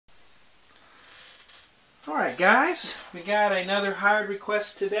Alright guys, we got another hired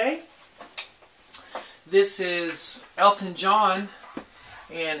request today. This is Elton John,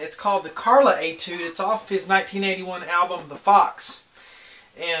 and it's called the Carla Etude. It's off his 1981 album, The Fox.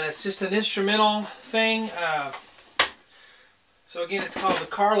 And it's just an instrumental thing. So again, it's called the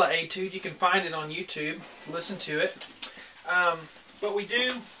Carla Etude. You can find it on YouTube. Listen to it. But we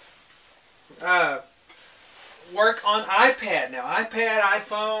do work on iPad now. iPad,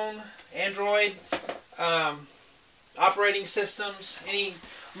 iPhone, Android, operating systems, any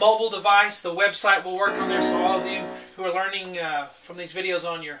mobile device. The website will work on there, so all of you who are learning from these videos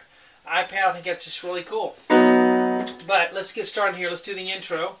on your iPad, I think that's just really cool. But let's get started here. Let's do the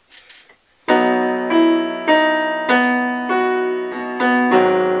intro.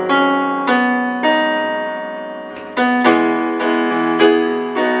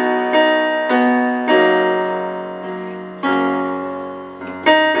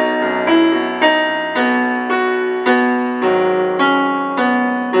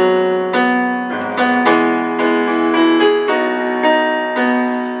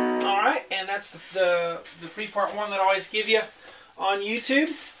 That's the three-part one that I always give you on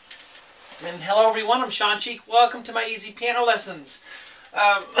YouTube. And hello everyone, I'm Sean Cheek. Welcome to my easy piano lessons.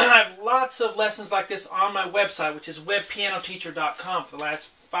 I have lots of lessons like this on my website, which is webpianoteacher.com. For the last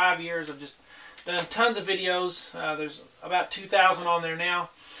 5 years I've just done tons of videos. There's about 2,000 on there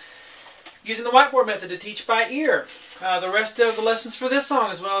now. Using the whiteboard method to teach by ear. The rest of the lessons for this song,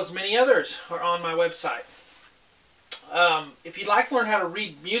 as well as many others, are on my website. If you'd like to learn how to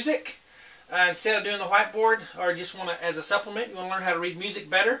read music, instead of doing the whiteboard, or just want to, as a supplement, you want to learn how to read music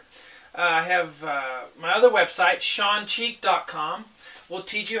better, I have my other website, SeanCheek.com. will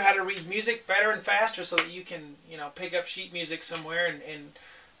teach you how to read music better and faster so that you can, pick up sheet music somewhere and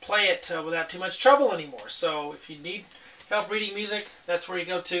play it without too much trouble anymore. So if you need help reading music, that's where you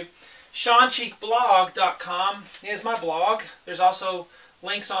go to. SeanCheekBlog.com is my blog. There's also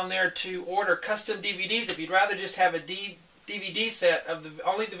links on there to order custom DVDs if you'd rather just have a DVD set of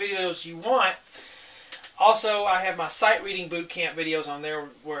only the videos you want. Also, I have my sight reading boot camp videos on there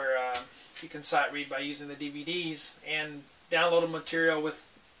where you can sight read by using the DVDs, and downloadable material with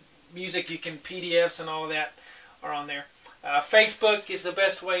music, you can PDFs and all of that are on there. Facebook is the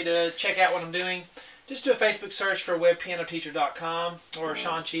best way to check out what I'm doing. Just do a Facebook search for webpianoteacher.com or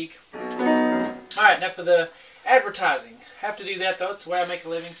Sean Cheek. Alright, enough of the advertising. Have to do that though, it's the way I make a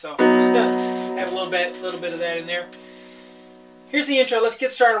living, so have a little bit of that in there. Here's the intro. Let's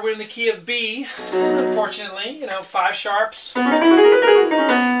get started. We're in the key of B, unfortunately. 5 sharps. And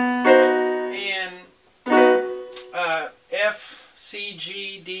F, C,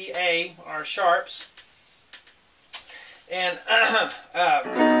 G, D, A are sharps. And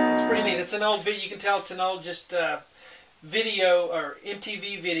it's pretty neat. It's an old video. You can tell it's an old video or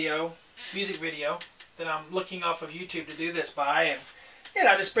MTV video, music video that I'm looking off of YouTube to do this by. And it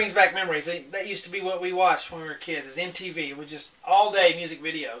just brings back memories. That used to be what we watched when we were kids, is MTV. It was just all day music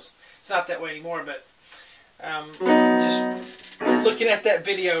videos. It's not that way anymore, but just looking at that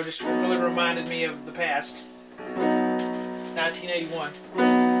video just really reminded me of the past. 1981.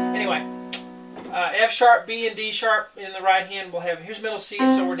 Anyway, F sharp, B, and D sharp in the right hand. We'll have, here's middle C,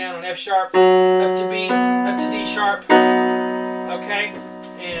 so we're down on F sharp, up to B, up to D sharp. Okay,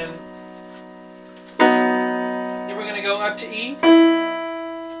 and then we're going to go up to E,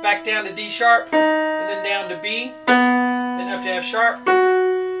 back down to D sharp, and then down to B, then up to F sharp.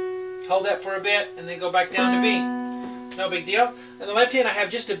 Hold that for a bit, and then go back down to B. No big deal. On the left hand I have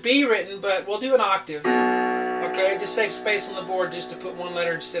just a B written, but we'll do an octave. Okay, just save space on the board just to put one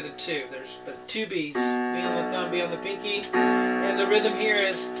letter instead of two. There's but 2 B's. B on the thumb, B on the pinky. And the rhythm here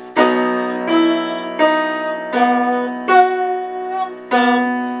is you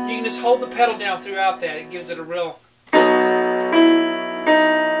can just hold the pedal down throughout that. It gives it a real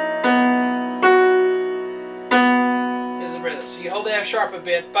rhythm. So you hold the F sharp a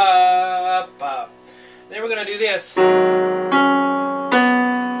bit, ba, ba. Then we're going to do this.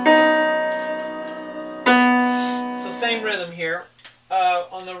 So same rhythm here.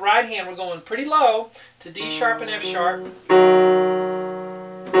 On the right hand we're going pretty low to D sharp and F sharp.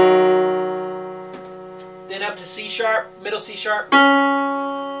 Then up to C sharp, middle C sharp.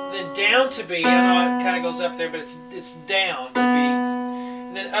 Then down to B. I know it kind of goes up there, but it's down to B.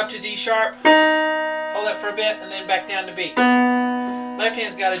 And then up to D sharp. Hold that for a bit, and then back down to B. Left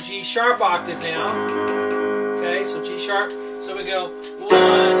hand's got a G sharp octave now. Okay, so G sharp. So we go 1, 2, 3,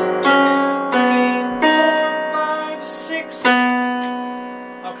 4, 5, 6.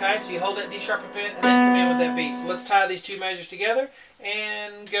 Okay, so you hold that D sharp a bit, and then come in with that B. So let's tie these two measures together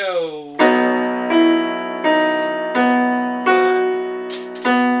and go.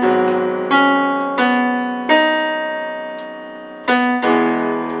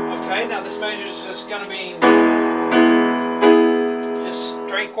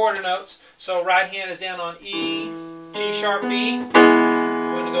 quarter notes. So right hand is down on E, G sharp, B. We're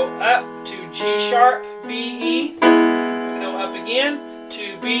going to go up to G sharp, B, E. We're going to go up again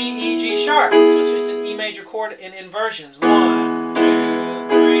to B, E, G sharp. So it's just an E major chord in inversions. 1, 2,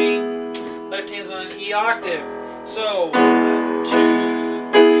 3. Left hand's on an E octave. So 1,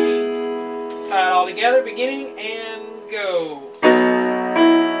 2, 3. Tie it all together, beginning and go.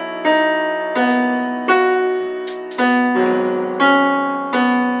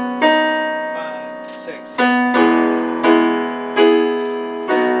 5, 6.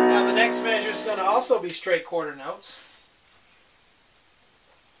 Now the next measure is going to also be straight quarter notes.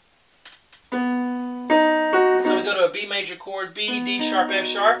 So we go to a B major chord, B, D sharp, F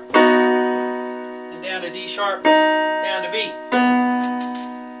sharp, and down to D sharp, down to B.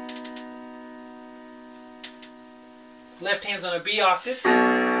 Left hand's on a B octave,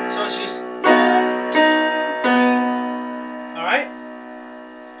 so it's just 1, 2, 3. Alright?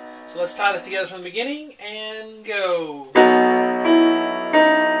 So let's tie that together from the beginning and go.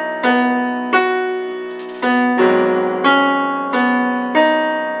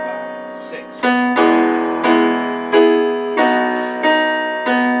 5, 6. Then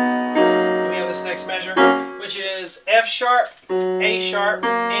we have this next measure, which is F sharp, A sharp,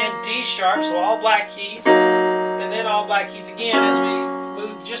 and D sharp, so all black keys. And then all black keys again as we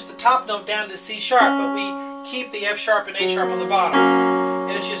move just the top note down to C sharp, but we keep the F sharp and A sharp on the bottom.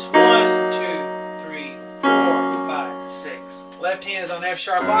 And it's just 1, 2, 3, 4, 5, 6. Left hand is on F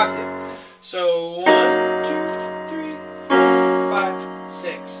sharp octave. So 1, 2, 3, 4, 5,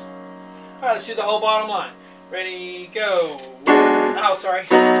 6. Alright, let's do the whole bottom line. Ready, go. Oh, sorry.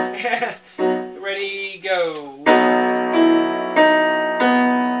 Ready, go. 1,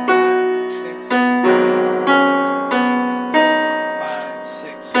 2, 3, 4, 5,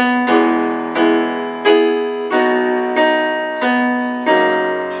 6.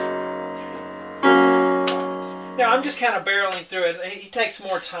 Now I'm just kind of barreling through it. He takes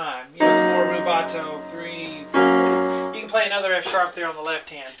more time. You know, it's more rubato. 3, 4. You can play another F sharp there on the left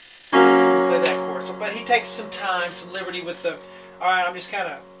hand. Play that chord. So, but he takes some time, some liberty with the. All right, I'm just kind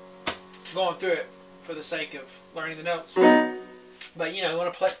of going through it for the sake of learning the notes. But you know, you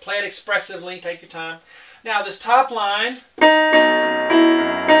want to play it expressively. Take your time. Now this top line.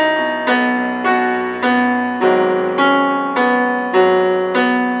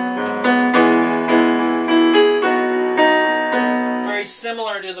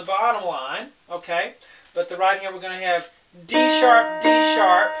 Similar to the bottom line, okay? But the right hand we're going to have D sharp, D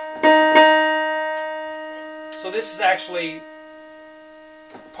sharp. So this is actually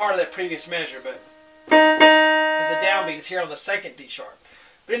part of that previous measure, but because the downbeat is here on the second D sharp.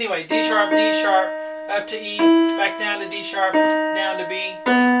 But anyway, D sharp, up to E, back down to D sharp, down to B,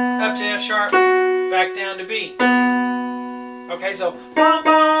 up to F sharp, back down to B. Okay, so bum,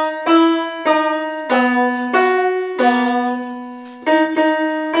 bum, bum, bum, bum, bum.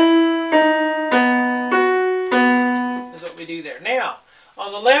 Do there. Now,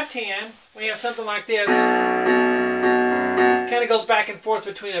 on the left hand, we have something like this. Kind of goes back and forth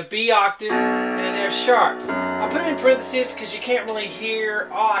between a B octave and an F sharp. I'll put it in parentheses because you can't really hear.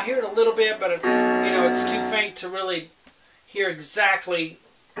 Oh, I hear it a little bit, but you know, it's too faint to really hear exactly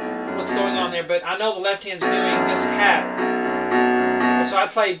what's going on there. But I know the left hand's doing this pattern. So I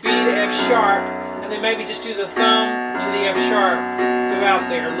play B to F sharp, and then maybe just do the thumb to the F sharp throughout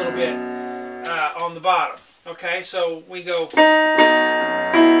there a little bit on the bottom. Okay, so we go.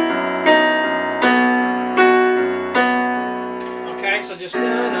 Okay, so just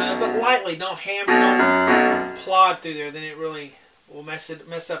but lightly, don't hammer, don't plod through there. Then it really will mess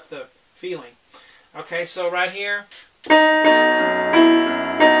up the feeling. Okay, so right here. All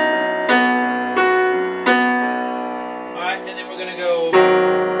right, and then we're gonna go.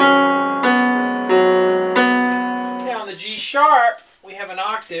 Now on the G sharp, we have an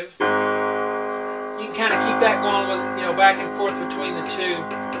octave. You can kind of keep that going with, you know, back and forth between the two,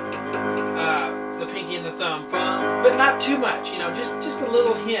 the pinky and the thumb, but not too much, you know, just a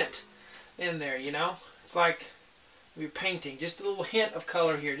little hint in there, you know. It's like you're painting, just a little hint of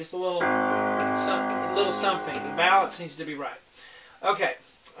color here, just a little something. The balance needs to be right. Okay,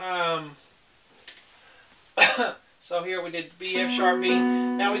 so here we did B, F sharp, B.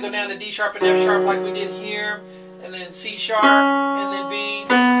 Now we go down to D sharp and F sharp like we did here, and then C sharp, and then B.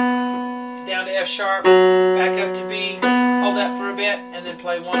 Down to F sharp, back up to B, hold that for a bit, and then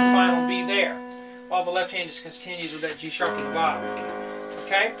play one final B there, while the left hand just continues with that G sharp on the bottom.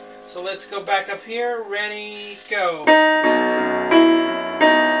 Okay, so let's go back up here. Ready, go.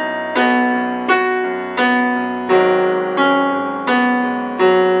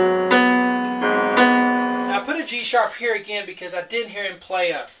 Now I put a G sharp here again because I didn't hear him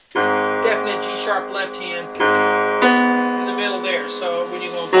play a definite G sharp left hand in the middle there. So when you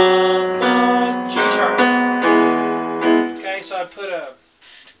go bum, bum, G sharp. Okay, so I put a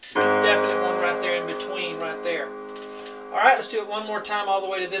definite one right there in between right there. Alright, let's do it one more time all the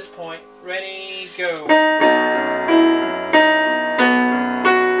way to this point. Ready, go.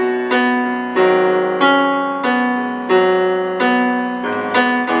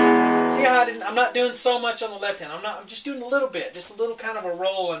 See how I'm not doing so much on the left hand. I'm just doing a little bit, just a little kind of a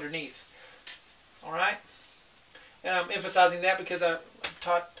roll underneath. Alright? And I'm emphasizing that because I've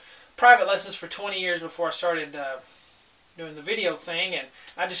taught private lessons for 20 years before I started doing the video thing, and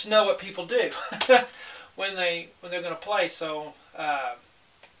I just know what people do when they're going to play. So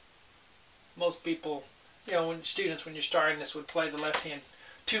most people, you know, when you're starting this, would play the left hand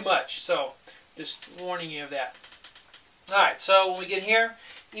too much. So just warning you of that. All right, so when we get here,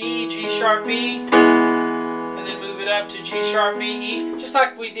 E, G sharp, B, and then move it up to G sharp, B, E, just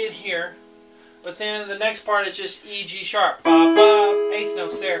like we did here. But then the next part is just E, G sharp, ba, ba, eighth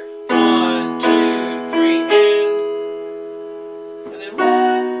notes there. 1, 2, 3, and then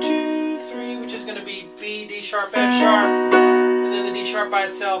 1, 2, 3, which is going to be B, D sharp, F sharp, and then the D sharp by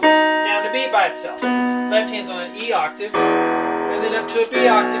itself, down to B by itself. Left hand's on an E octave, and then up to a B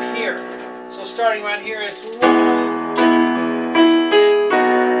octave here. So starting right here, it's 1, 2, 3,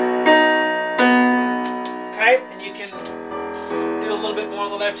 okay, and you can do a little bit more on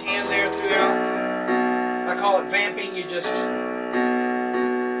the left hand there throughout. I call it vamping. You just...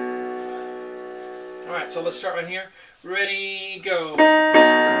 Alright, so let's start right here. Ready, go.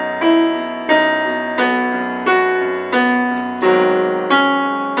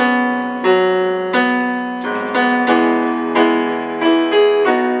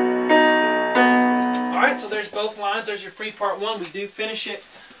 Alright, so there's both lines. There's your free part one. We do finish it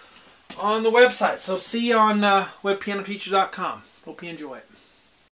on the website. So see you on webpianoteacher.com. Hope you enjoy it.